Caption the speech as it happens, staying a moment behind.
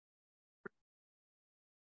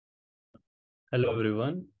Hello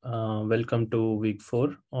everyone. Welcome to week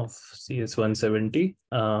 4 of CS 170.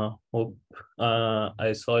 Hope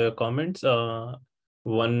I saw your comments.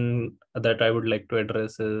 One that I would like to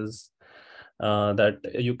address is that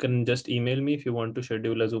you can just email me if you want to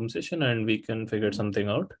schedule a Zoom session and we can figure something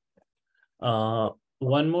out. Uh,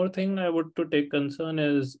 One more thing I would to take concern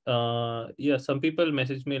is, yeah, some people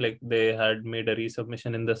messaged me like they had made a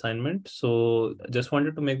resubmission in the assignment. So just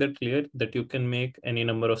wanted to make that clear that you can make any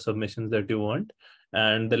number of submissions that you want.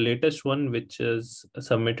 And the latest one, which is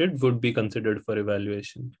submitted, would be considered for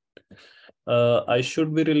evaluation. I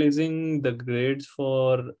should be releasing the grades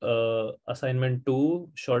for assignment 2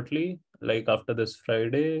 shortly, like after this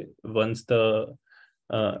Friday, once the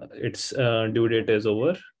its due date is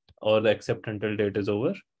over or the accept until date is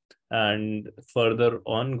over. And further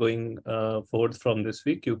on, going forth from this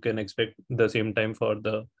week, you can expect the same time for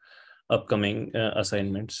the upcoming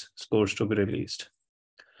assignments scores to be released.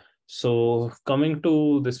 So coming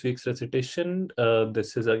to this week's recitation,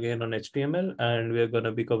 this is again on HTML, and we are going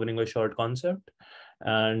to be covering a short concept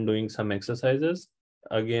and doing some exercises.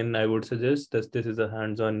 Again, I would suggest that this is a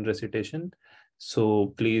hands-on recitation.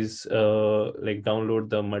 So please like download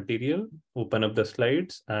the material, open up the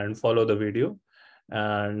slides and follow the video.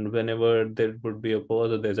 And whenever there would be a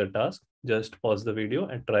pause or there's a task, just pause the video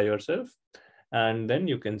and try yourself. And then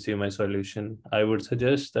you can see my solution. I would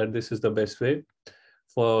suggest that this is the best way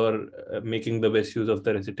for making the best use of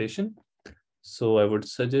the recitation. So I would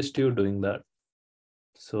suggest you doing that.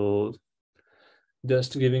 So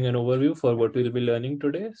just giving an overview for what we'll be learning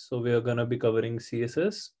today. So we are going to be covering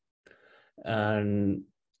CSS, and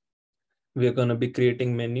we are going to be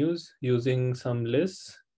creating menus using some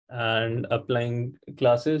lists and applying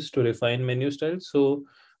classes to refine menu styles. So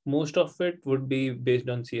most of it would be based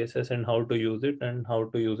on CSS and how to use it and how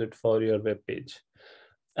to use it for your web page.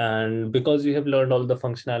 And because we have learned all the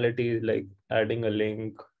functionalities like adding a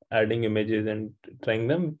link, adding images and trying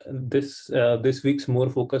them, this week's more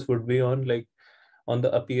focus would be on like on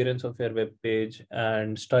the appearance of your web page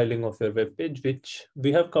and styling of your web page, which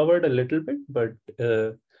we have covered a little bit, but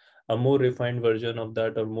a more refined version of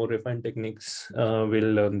that or more refined techniques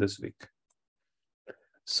we'll learn this week.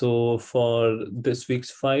 So for this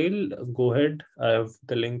week's file, go ahead. I have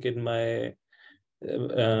the link in my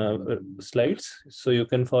slides, so you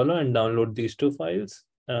can follow and download these two files,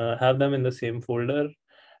 have them in the same folder,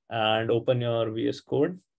 and open your VS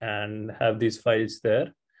Code and have these files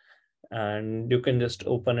there. And you can just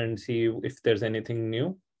open and see if there's anything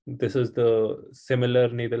new. This is the similar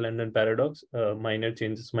Netherlands paradox. Minor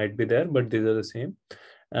changes might be there, but these are the same.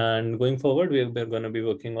 And going forward, we're going to be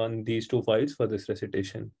working on these two files for this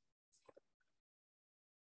recitation.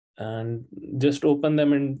 And just open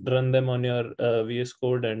them and run them on your VS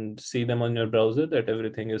Code and see them on your browser that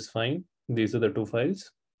everything is fine. These are the two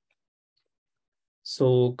files.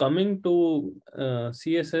 So coming to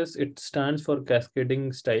CSS, it stands for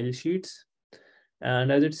Cascading Style Sheets.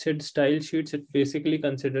 And as it said, style sheets, it basically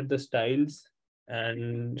considered the styles,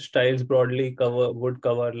 and styles broadly would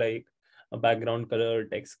cover like a background color,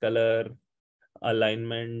 text color,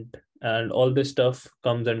 alignment, and all this stuff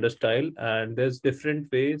comes under style. And there's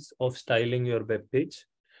different ways of styling your web page,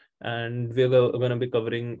 and we're going to be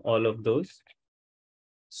covering all of those.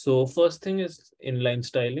 So first thing is inline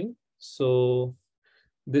styling. So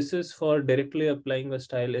this is for directly applying a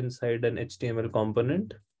style inside an HTML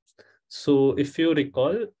component. So if you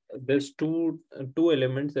recall, there's two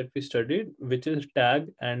elements that we studied, which is tag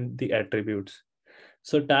and the attributes.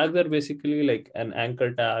 So tags are basically like an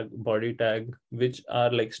anchor tag, body tag, which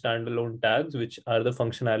are like standalone tags, which are the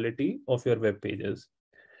functionality of your web pages.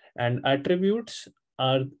 And attributes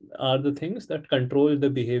are are the things that control the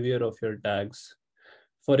behavior of your tags.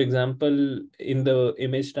 For example, in the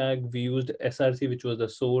image tag, we used src, which was the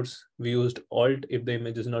source. We used alt if the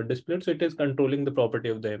image is not displayed. So it is controlling the property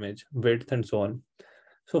of the image, width, and so on.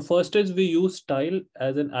 So first is we use style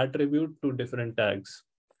as an attribute to different tags.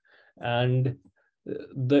 And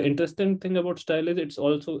the interesting thing about style is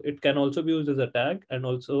it can also be used as a tag, and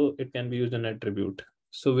also it can be used an attribute.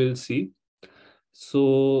 So we'll see.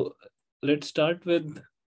 So let's start with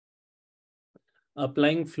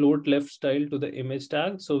applying float left style to the image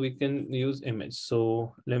tag so we can use image.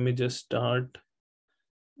 So let me just start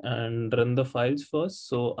and run the files first.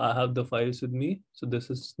 So I have the files with me. So this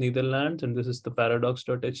is Netherlands and this is the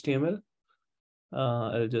paradox.html.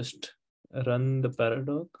 I'll just run the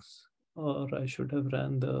paradox, or I should have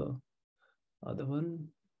ran the other one.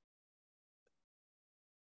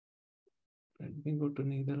 Let me go to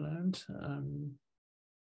Netherlands and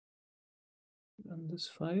run this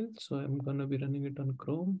file. So I'm going to be running it on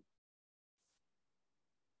Chrome.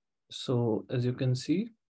 So as you can see,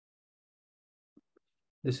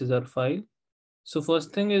 This is our file. So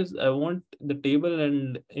first thing is I want the table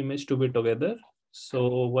and image to be together.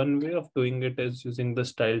 So one way of doing it is using the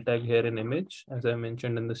style tag here in image, as I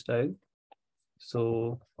mentioned in the style.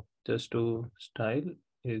 So just to style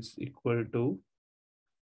is equal to,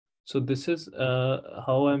 so this is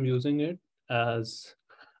how I'm using it as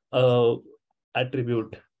a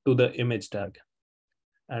attribute to the image tag.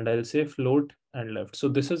 And I'll say float and left. So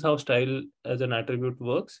this is how style as an attribute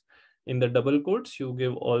works. In the double quotes, you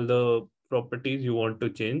give all the properties you want to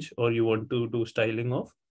change or you want to do styling of.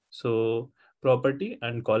 So property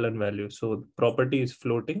and colon value. So property is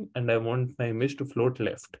floating and I want my image to float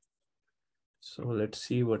left. So let's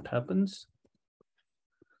see what happens.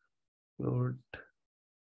 Float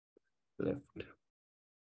left.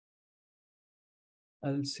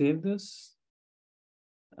 I'll save this.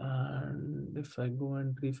 And if I go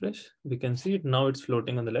and refresh, we can see it now. It's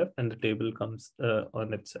floating on the left and the table comes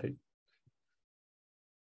on its side.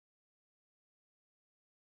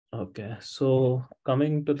 Okay, so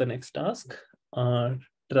coming to the next task,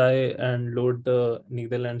 try and load the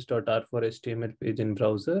Netherlands.r for HTML page in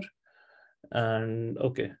browser. And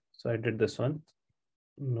okay, so I did this one,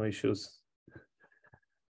 no issues.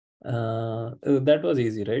 That was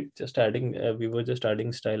easy, right? Just adding, we were just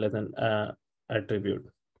adding style as an attribute.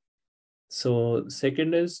 So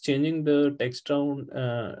second is changing the text round,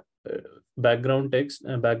 background text,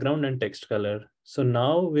 background and text color. So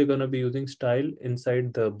now we're going to be using style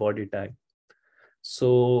inside the body tag.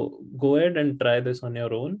 So go ahead and try this on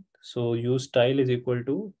your own. So use style is equal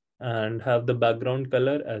to and have the background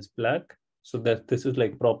color as black. So that this is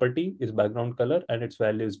like property is background color and its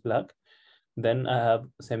value is black. Then I have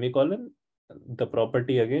semicolon, the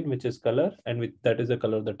property again, which is color, and with that is the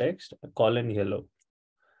color of the text, colon yellow,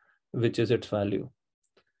 which is its value.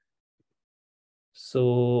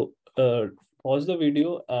 So pause the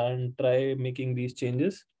video and try making these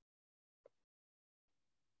changes.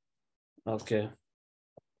 Okay.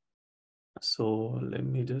 So let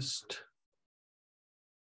me just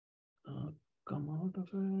come out of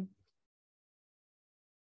it.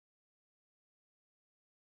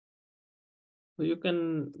 So you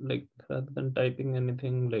can, like, rather than typing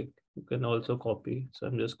anything, like you can also copy. So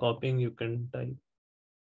I'm just copying, you can type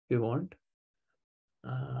if you want.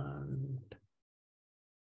 And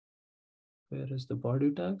where is the body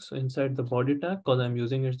tag? So inside the body tag, because I'm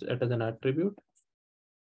using it as an attribute,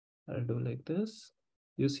 I'll do like this.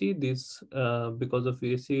 You see these, because of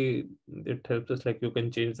VC, it helps us, like you can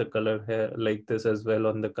change the color here like this as well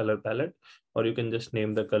on the color palette, or you can just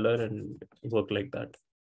name the color and work like that.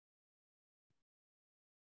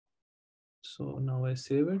 So now I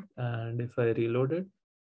save it, and if I reload it,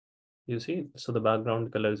 you see, so the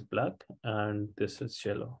background color is black and this is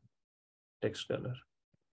yellow text color.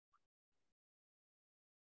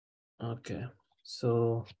 Okay,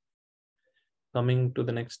 so coming to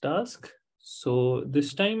the next task. So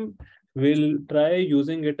this time we'll try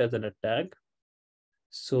using it as a tag.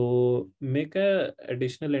 So make a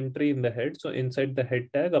additional entry in the head. So inside the head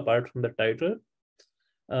tag, apart from the title,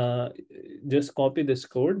 just copy this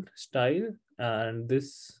code style, and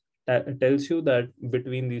this tells you that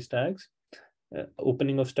between these tags,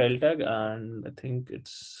 opening of style tag, and I think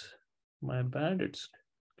it's my bad, it's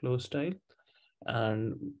close style,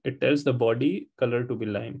 and it tells the body color to be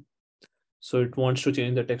lime. So it wants to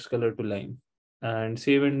change the text color to lime, and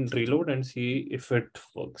save and reload and see if it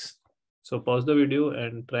works. So pause the video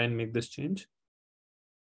and try and make this change.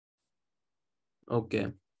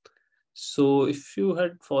 Okay. So if you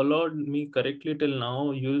had followed me correctly till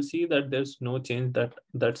now, you'll see that there's no change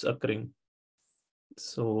that's occurring.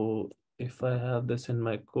 So if I have this in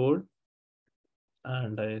my code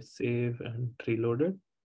and I save and reload it,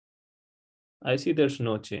 I see there's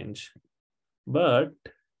no change. But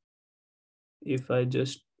if I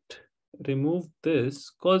just remove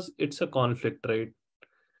this, cause it's a conflict, right?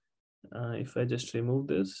 If I just remove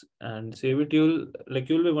this and save it, you'll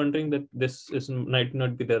be wondering that this might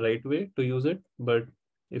not be the right way to use it. But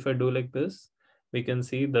if I do like this, we can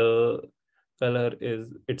see the color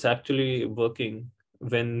it's actually working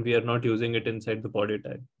when we are not using it inside the body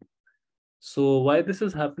tag. So why this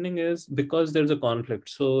is happening is because there's a conflict.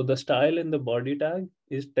 So the style in the body tag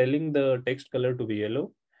is telling the text color to be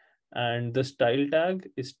yellow, and the style tag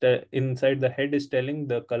is inside the head is telling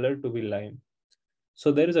the color to be lime.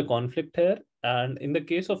 So there is a conflict here, and in the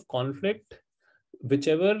case of conflict,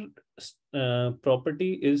 whichever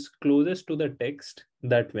property is closest to the text,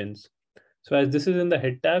 that wins. So as this is in the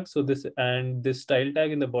head tag, so this style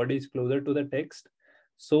tag in the body is closer to the text.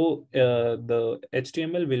 So the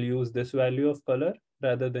HTML will use this value of color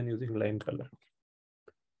rather than using line color.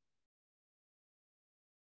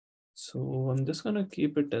 So I'm just gonna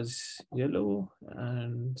keep it as yellow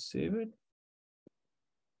and save it.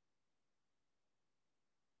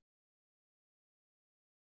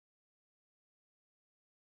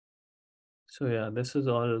 So yeah, this is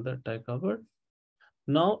all that I covered.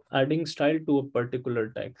 Now adding style to a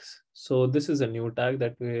particular text. So this is a new tag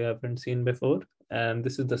that we haven't seen before, and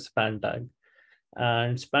this is the span tag.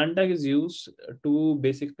 And span tag is used to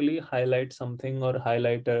basically highlight something or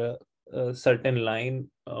highlight a certain line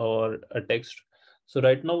or a text. So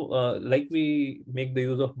right now, like we make the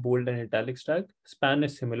use of bold and italics tag, span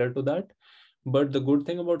is similar to that. But the good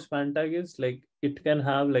thing about span tag is like it can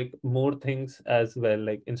have like more things as well.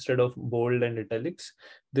 Like instead of bold and italics,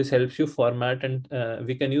 this helps you format, and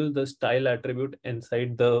we can use the style attribute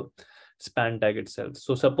inside the span tag itself.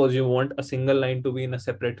 So suppose you want a single line to be in a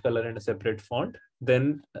separate color and a separate font,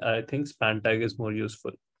 then I think span tag is more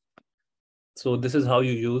useful. So this is how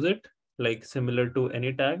you use it, like similar to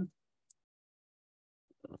any tag.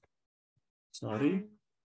 Sorry.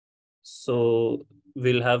 So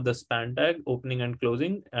we'll have the span tag opening and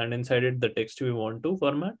closing, and inside it the text we want to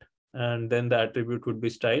format, and then the attribute would be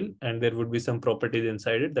style, and there would be some properties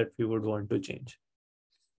inside it that we would want to change.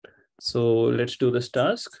 So let's do this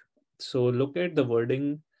task. So look at the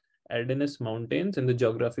wording Ardennes Mountains in the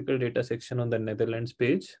geographical data section on the Netherlands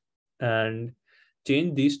page, and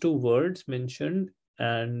change these two words mentioned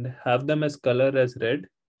and have them as color as red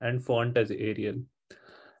and font as Arial.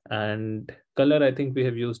 And color, I think we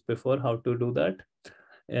have used before how to do that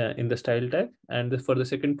in the style tag. And for the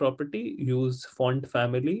second property, use font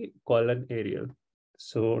family colon Arial.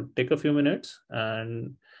 So take a few minutes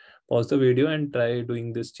and pause the video and try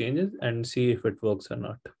doing these changes and see if it works or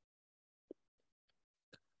not.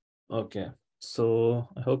 Okay, so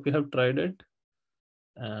I hope you have tried it.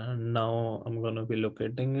 And now I'm going to be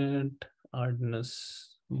locating it,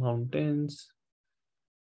 Ardennes Mountains.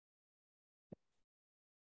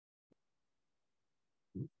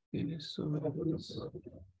 Okay, so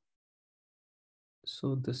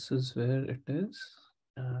this is where it is.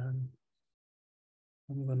 And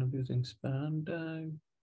I'm going to be using span tag.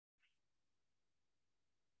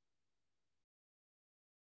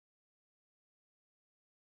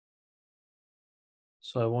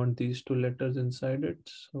 So I want these two letters inside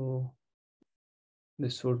it. So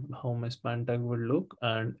this would how my span tag would look.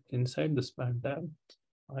 And inside the span tag,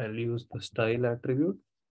 I'll use the style attribute.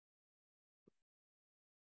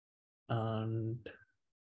 And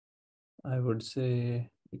I would say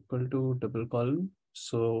equal to double column.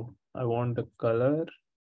 So I want the color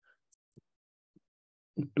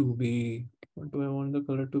to be, what do I want the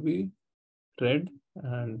color to be? Red,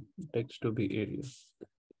 and text to be Arial.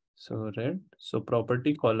 So red, so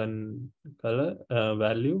property colon color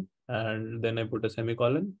value, and then I put a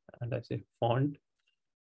semicolon and I say font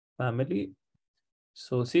family.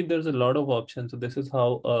 So see, there's a lot of options. So this is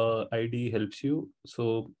how ID helps you.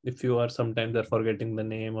 So if you are sometimes are forgetting the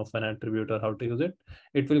name of an attribute or how to use it,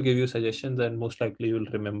 it will give you suggestions, and most likely you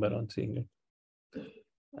will remember on seeing it.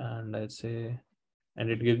 And I say,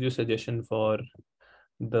 and it gives you suggestion for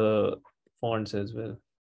the fonts as well.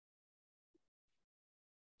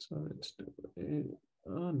 So let's do it.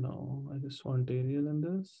 Oh no, I just want Arial in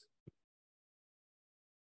this.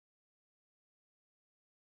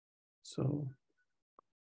 So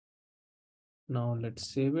now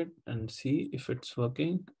let's save it and see if it's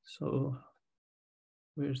working. So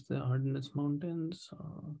where's the Ardennes Mountains?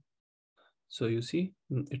 So you see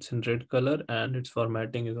it's in red color and its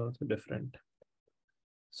formatting is also different.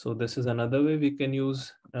 So this is another way we can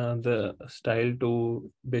use the style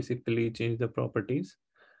to basically change the properties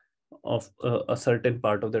of a certain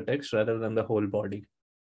part of the text rather than the whole body.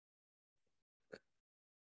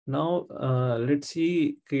 Now let's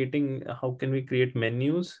see creating, how can we create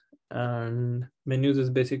menus? And menus is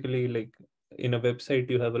basically like in a website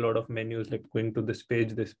you have a lot of menus like going to this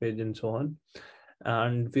page and so on.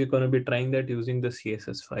 And we're going to be trying that using the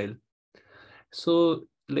CSS file. So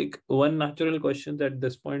like one natural question at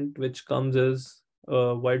this point which comes is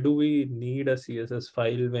why do we need a CSS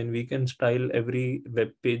file when we can style every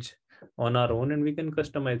web page on our own and we can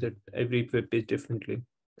customize it every web page differently?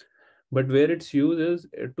 But where its use is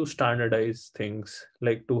to standardize things,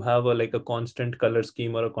 like to have a like a constant color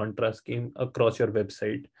scheme or a contrast scheme across your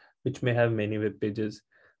website, which may have many web pages.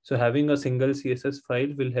 So having a single CSS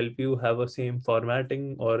file will help you have a same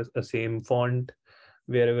formatting or a same font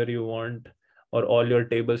wherever you want, or all your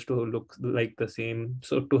tables to look like the same.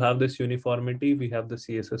 So to have this uniformity, we have the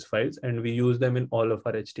CSS files and we use them in all of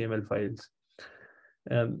our HTML files.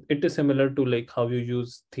 It is similar to like how you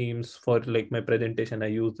use themes for like my presentation. I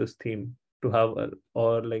use this theme to have,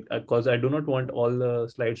 or like, because I do not want all the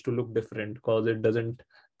slides to look different, because it doesn't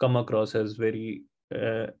come across as very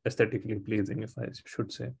aesthetically pleasing, if I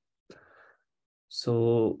should say.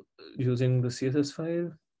 So using the CSS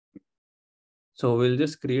file, so we'll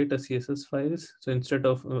just create a CSS files. So instead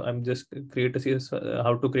of I'm just create a CSS,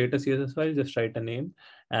 how to create a CSS file, just write a name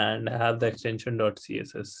and have the extension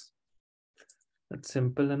 .css. That's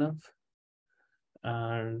simple enough.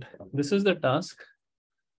 And this is the task.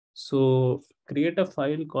 So create a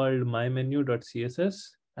file called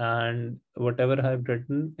mymenu.css, and whatever I've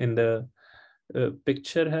written in the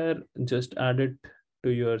picture here, just add it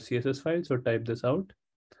to your CSS file. So type this out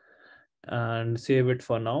and save it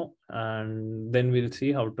for now, and then we'll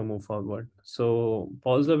see how to move forward. So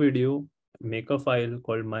pause the video, make a file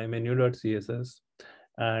called mymenu.css,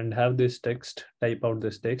 and have this text, type out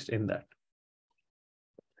this text in that.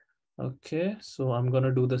 Okay, so I'm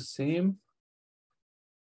gonna do the same.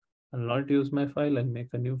 I'll not use my file and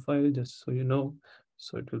make a new file, just so you know.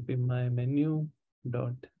 So it will be mymenu.css.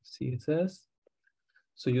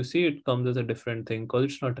 So you see it comes as a different thing because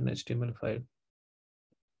it's not an HTML file.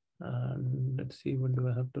 And let's see, what do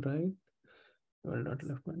I have to write? I will not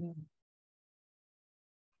left my name.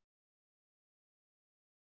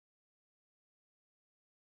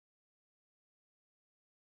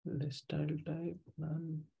 List style type,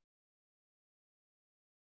 none.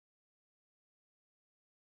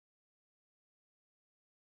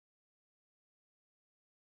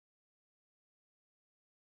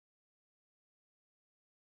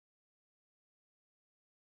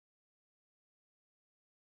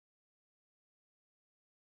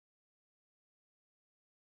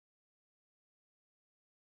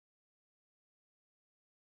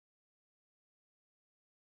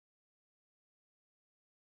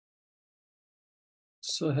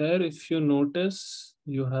 So here, if you notice,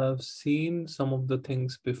 you have seen some of the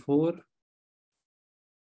things before,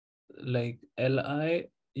 like li,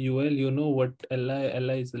 ul, you know what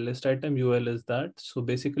li is the list item, ul is that. So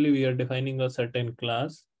basically we are defining a certain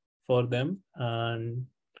class for them, and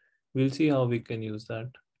we'll see how we can use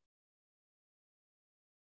that.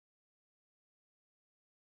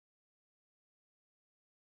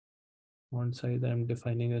 Font size I'm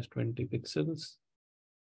defining as 20 pixels.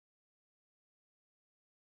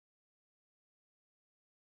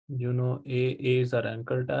 You know, A is our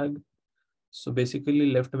anchor tag. So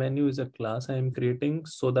basically left menu is a class I am creating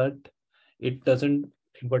so that it doesn't,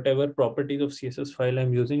 whatever properties of CSS file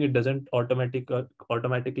I'm using, it doesn't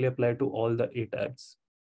automatically apply to all the A tags.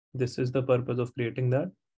 This is the purpose of creating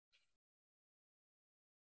that.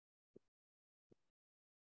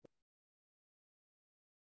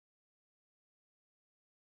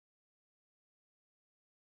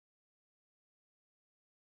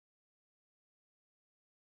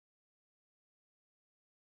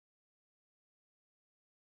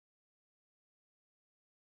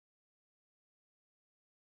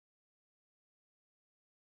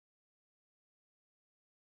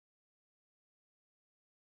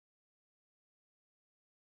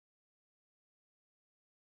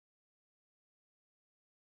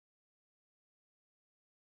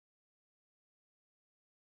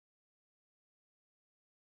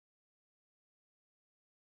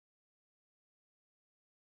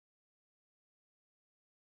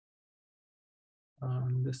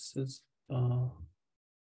 This is a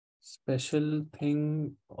special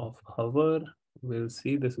thing of hover. We'll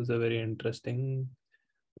see, this is a very interesting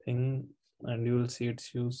thing, and you will see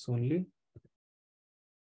its use soonly.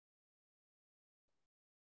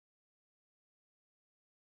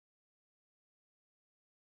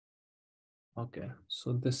 Okay,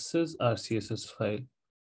 so this is our CSS file,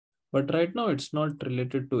 but right now it's not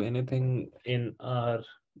related to anything in our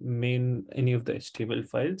main, any of the HTML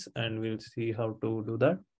files, and we'll see how to do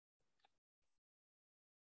that.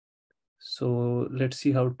 So let's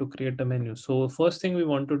see how to create a menu. So first thing we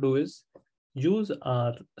want to do is use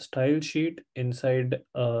our style sheet inside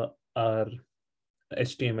our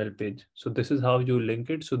HTML page. So this is how you link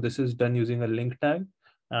it. So this is done using a link tag,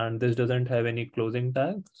 and this doesn't have any closing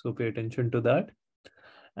tag. So pay attention to that.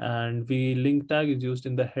 And the link tag is used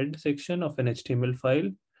in the head section of an HTML file.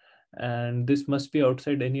 And this must be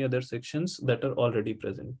outside any other sections that are already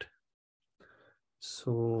present.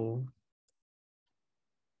 So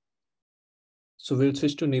we'll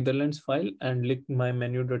switch to Netherlands file and link my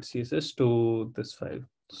menu.css to this file.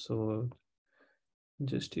 So I'm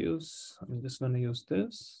just gonna use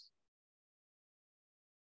this.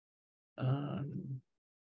 And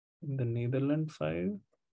in the Netherlands file,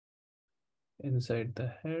 inside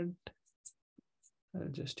the head, I'll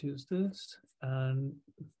just use this. And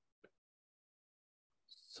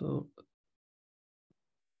so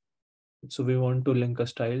So we want to link a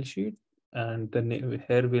style sheet, and the name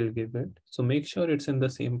here we'll give it. So make sure it's in the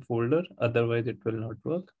same folder, otherwise it will not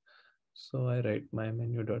work. So I write my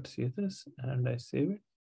menu.css and I save it.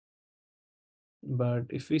 But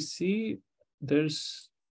if we see, there's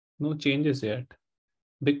no changes yet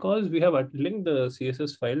because we have linked the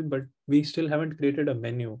CSS file, but we still haven't created a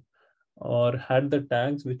menu or had the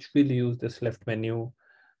tags which will use this left menu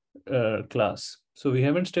class. So we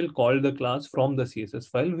haven't still called the class from the CSS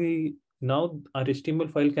file. We now our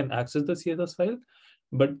HTML file can access the CSS file,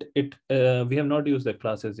 but we have not used the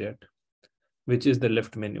classes yet, which is the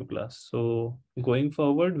left menu class. So going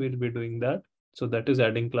forward, we'll be doing that. So that is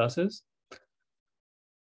adding classes.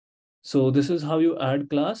 So this is how you add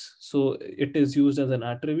class. So it is used as an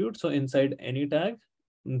attribute. So inside any tag,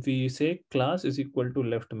 we say class is equal to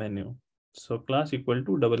left menu. So class equal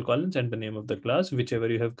to double colons and the name of the class, whichever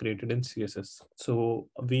you have created in CSS. So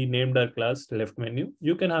we named our class left menu.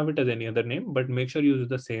 You can have it as any other name, but make sure you use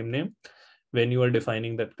the same name when you are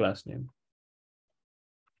defining that class name.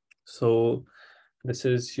 So this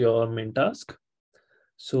is your main task.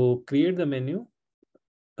 So create the menu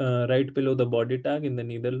right below the body tag in the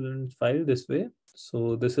Netherlands file this way.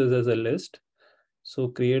 So this is as a list. So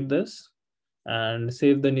create this and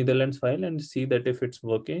save the Netherlands file and see that if it's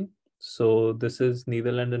working. So this is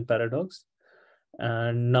Netherlands and Paradox.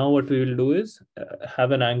 And now what we will do is have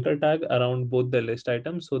an anchor tag around both the list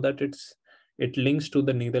items so that it links to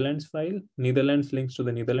the Netherlands file. Netherlands links to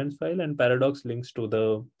the Netherlands file and Paradox links to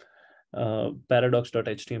the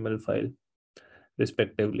paradox.html file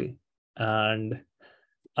respectively. And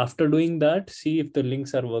after doing that, see if the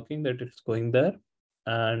links are working, that it's going there.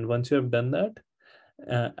 And once you have done that,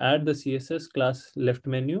 add the CSS class left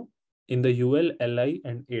menu in the UL, LI,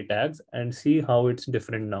 and A tags and see how it's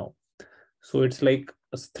different now. So it's like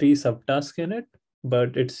 3 subtasks in it,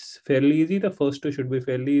 but it's fairly easy. The first two should be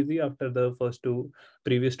fairly easy after the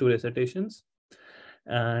previous two recitations.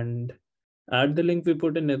 And add the link we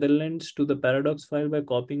put in Netherlands to the Paradox file by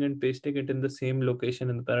copying and pasting it in the same location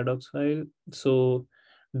in the Paradox file. So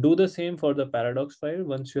do the same for the Paradox file.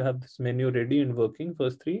 Once you have this menu ready and working,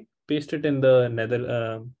 first three, paste it in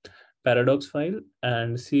the Paradox file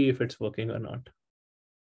and see if it's working or not.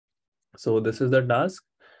 So this is the task.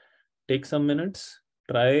 Take some minutes,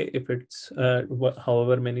 try if it's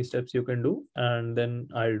however many steps you can do, and then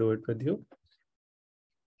I'll do it with you.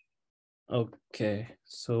 Okay,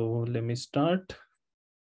 so let me start.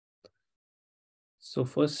 So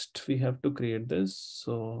first we have to create this.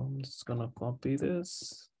 So I'm just gonna copy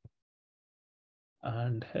this.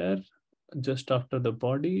 And here, just after the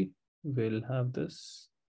body, we'll have this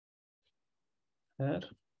here.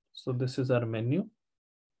 So this is our menu.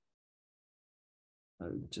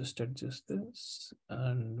 I'll just adjust this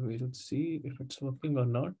and we'll see if it's working or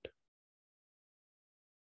not.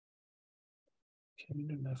 Okay,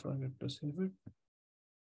 did I forget to save it?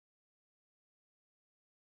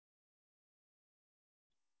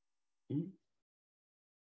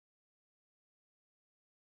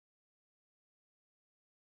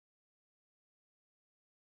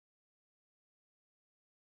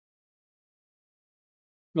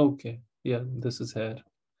 Okay, yeah, this is here.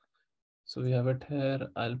 So we have it here.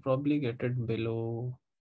 I'll probably get it below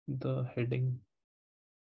the heading.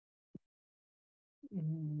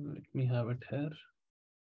 Let me have it here.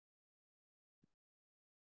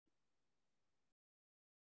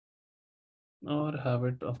 Or have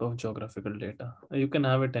it above geographical data. You can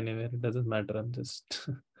have it anywhere. It doesn't matter. I'm just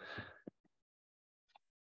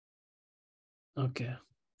okay.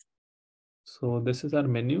 So this is our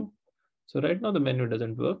menu. So right now the menu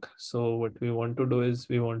doesn't work. So what we want to do is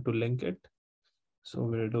we want to link it. So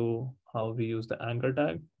we'll do how we use the anchor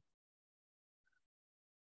tag.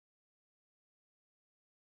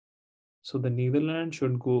 So the Netherlands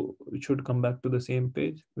should come back to the same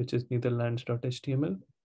page, which is netherlands.html.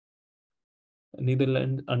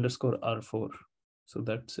 Netherlands underscore R4. So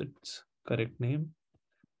that's its correct name.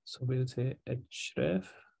 So we'll say href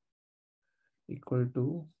equal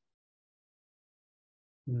to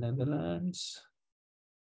Netherlands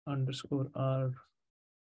underscore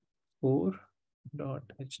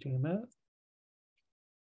R4.html.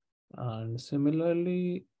 And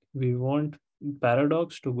similarly, we want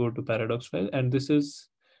Paradox to go to Paradox file. And this is,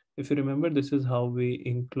 if you remember, this is how we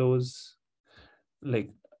enclose,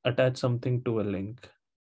 like attach something to a link.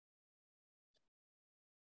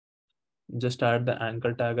 Just add the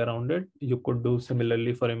anchor tag around it. You could do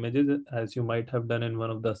similarly for images as you might have done in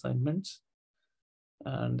one of the assignments.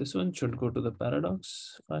 And this one should go to the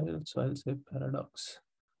Paradox file. So I'll say paradox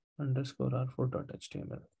underscore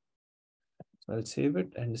r4.html. So I'll save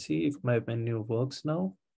it and see if my menu works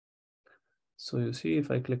now. So you see,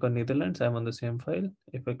 if I click on Netherlands, I'm on the same file.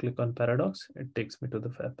 If I click on Paradox, it takes me to the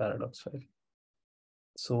Paradox file.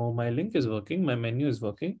 So my link is working, my menu is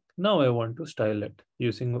working. Now I want to style it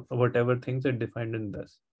using whatever things are defined in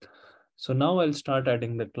this. So now I'll start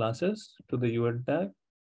adding the classes to the UL tag.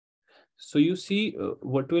 So you see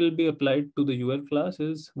what will be applied to the UL class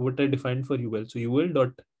is what I defined for UL. So UL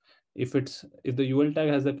dot, if the UL tag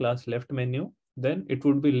has the class left menu, then it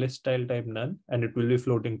would be list style type none and it will be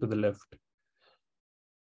floating to the left.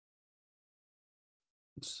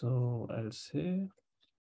 So I'll say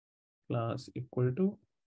class equal to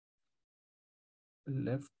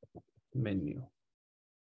left menu.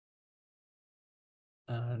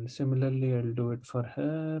 And similarly, I'll do it for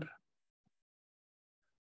here.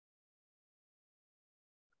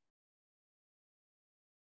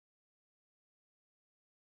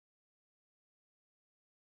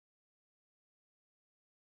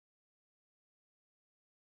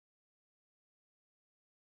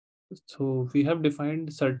 So we have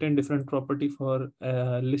defined certain different property for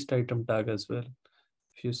list item tag as well.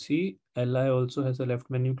 If you see, li also has a left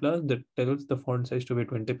menu class that tells the font size to be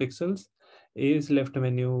 20 pixels. A's left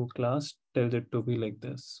menu class tells it to be like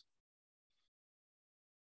this.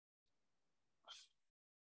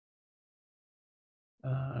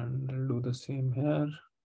 And I'll do the same here.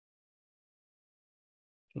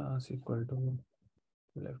 Class equal to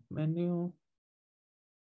left menu.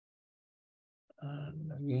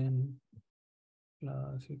 And again,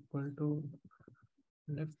 class equal to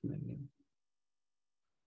left menu.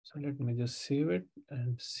 So let me just save it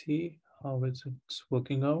and see how it's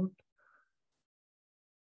working out.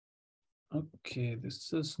 Okay,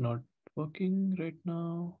 this is not working right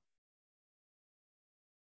now.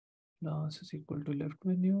 Class is equal to left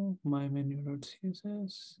menu, my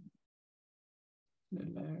menu.css,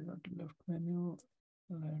 left menu,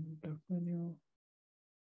 left menu,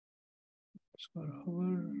 score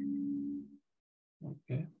hover.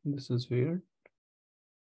 Okay, this is weird.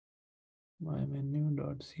 My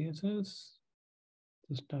menu.css,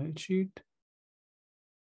 the style sheet.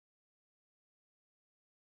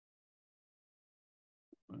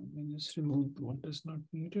 Let me just remove what is not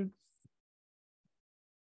needed.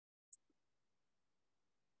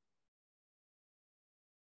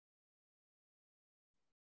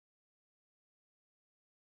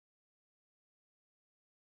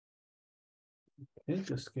 Okay,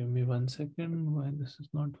 just give me 1 second why this is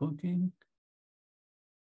not working.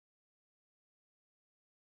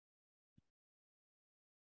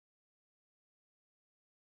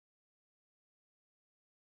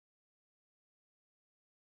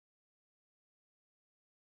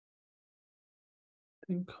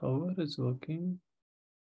 I think hover is working.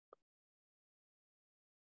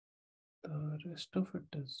 The rest of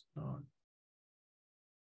it is not.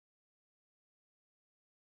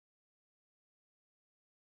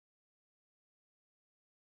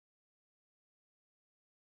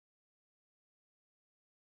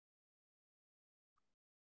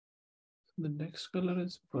 The next color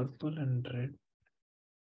is purple and red.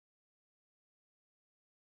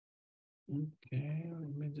 Okay,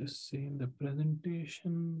 let me just see in the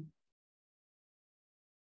presentation.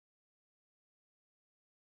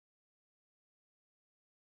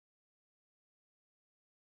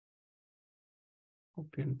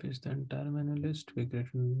 Copy and paste the entire menu list. We get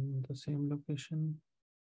in the same location.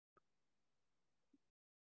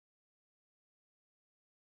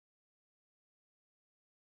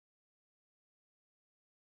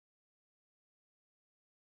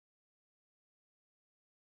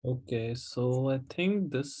 Okay, so I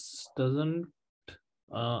think this doesn't,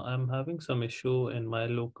 I'm having some issue in my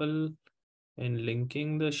local in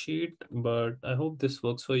linking the sheet, but I hope this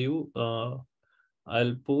works for you.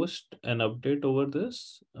 I'll post an update over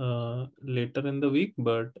this later in the week,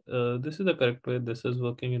 but this is the correct way. This is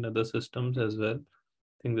working in other systems as well.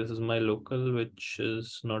 I think this is my local, which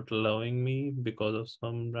is not allowing me because of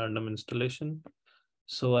some random installation.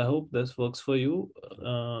 So I hope this works for you.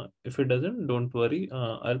 If it doesn't, don't worry.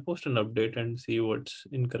 I'll post an update and see what's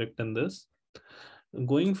incorrect in this.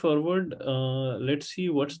 Going forward, let's see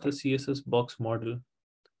what's the CSS box model.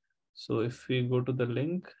 So if we go to the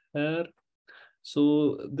link here,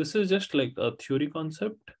 so this is just like a theory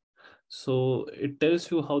concept. So it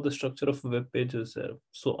tells you how the structure of a web page is there.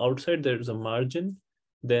 So outside there's a margin,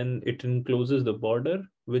 then it encloses the border,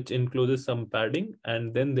 which encloses some padding,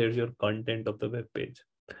 and then there's your content of the web page.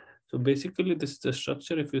 So basically this is the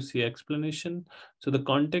structure. If you see explanation, so the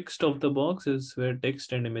context of the box is where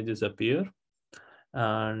text and images appear,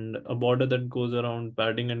 and a border that goes around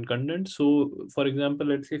padding and content. So for example,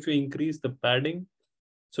 let's say if you increase the padding,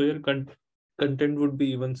 so your content would be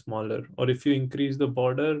even smaller. Or if you increase the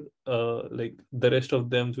border, like the rest of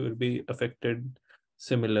them will be affected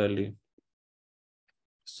similarly.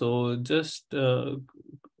 So just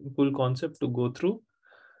cool concept to go through.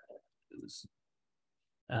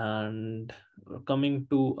 And coming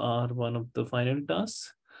to our one of the final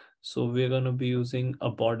tasks. So we're going to be using a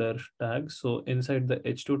border tag. So inside the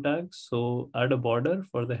h2 tag, so add a border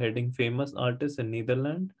for the heading famous artist in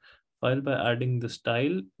Netherlands file by adding the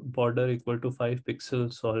style border equal to 5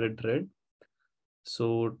 pixels solid red.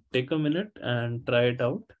 So take a minute and try it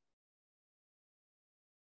out.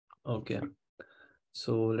 Okay.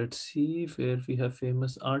 So let's see where we have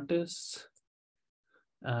famous artists,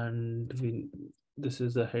 and this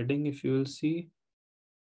is the heading. If you will see,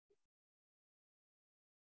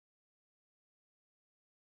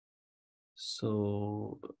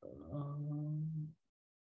 so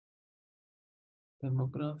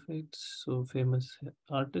demographics, so famous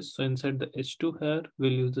artists. So inside the h2 here,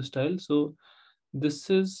 we'll use the style. So this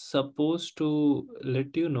is supposed to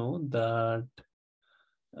let you know that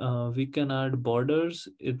we can add borders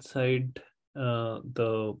inside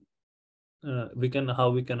the we can how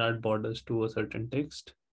we can add borders to a certain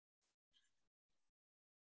text.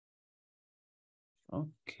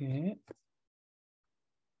 Okay,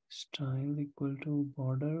 style equal to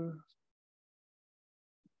border.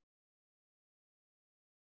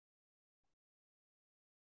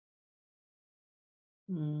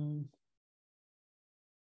 I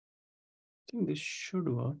think this should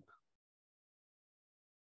work.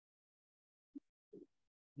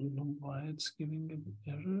 I don't know why it's giving an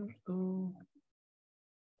error though.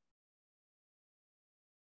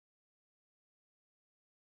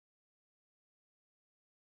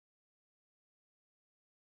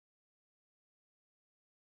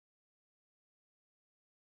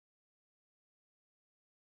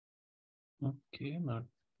 Okay, not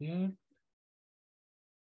yet.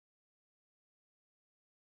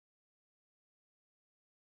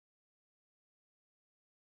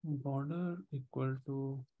 Border equal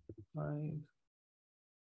to 5px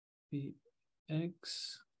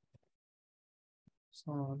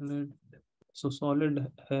solid. So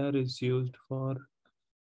solid here is used for,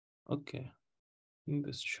 okay, I think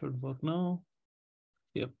this should work now.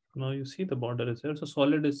 Yep, now you see the border is there. So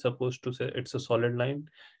solid is supposed to say it's a solid line.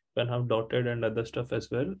 You can have dotted and other stuff as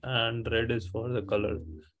well. And red is for the color.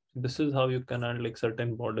 This is how you can add like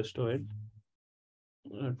certain borders to it,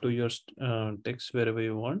 to your text wherever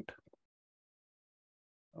you want.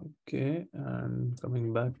 Okay, and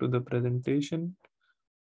coming back to the presentation.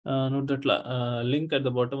 Note that link at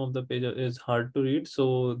the bottom of the page is hard to read.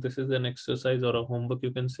 So this is an exercise or a homework,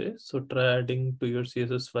 you can say. So try adding to your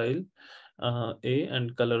CSS file a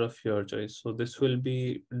and color of your choice. So this will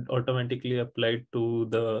be automatically applied to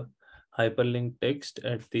the hyperlink text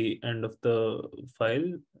at the end of the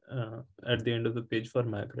file, at the end of the page for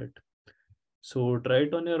Magret. So try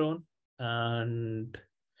it on your own and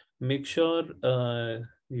make sure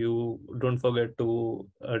you don't forget to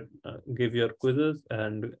give your quizzes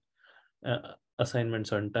and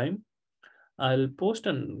assignments on time. I'll post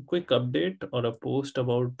a quick update or a post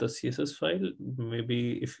about the CSS file.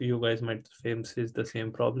 Maybe if you guys might face the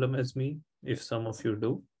same problem as me, if some of you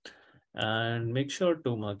do, and make sure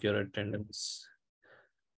to mark your attendance.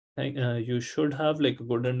 You should have like a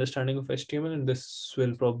good understanding of HTML, and this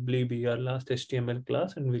will probably be our last HTML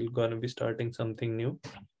class, and we're gonna be starting something new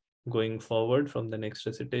going forward from the next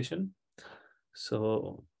recitation.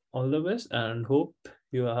 So all the best, and hope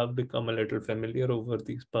you have become a little familiar over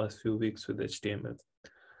these past few weeks with HTML.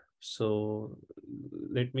 So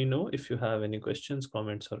let me know if you have any questions,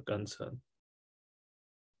 comments, or concern.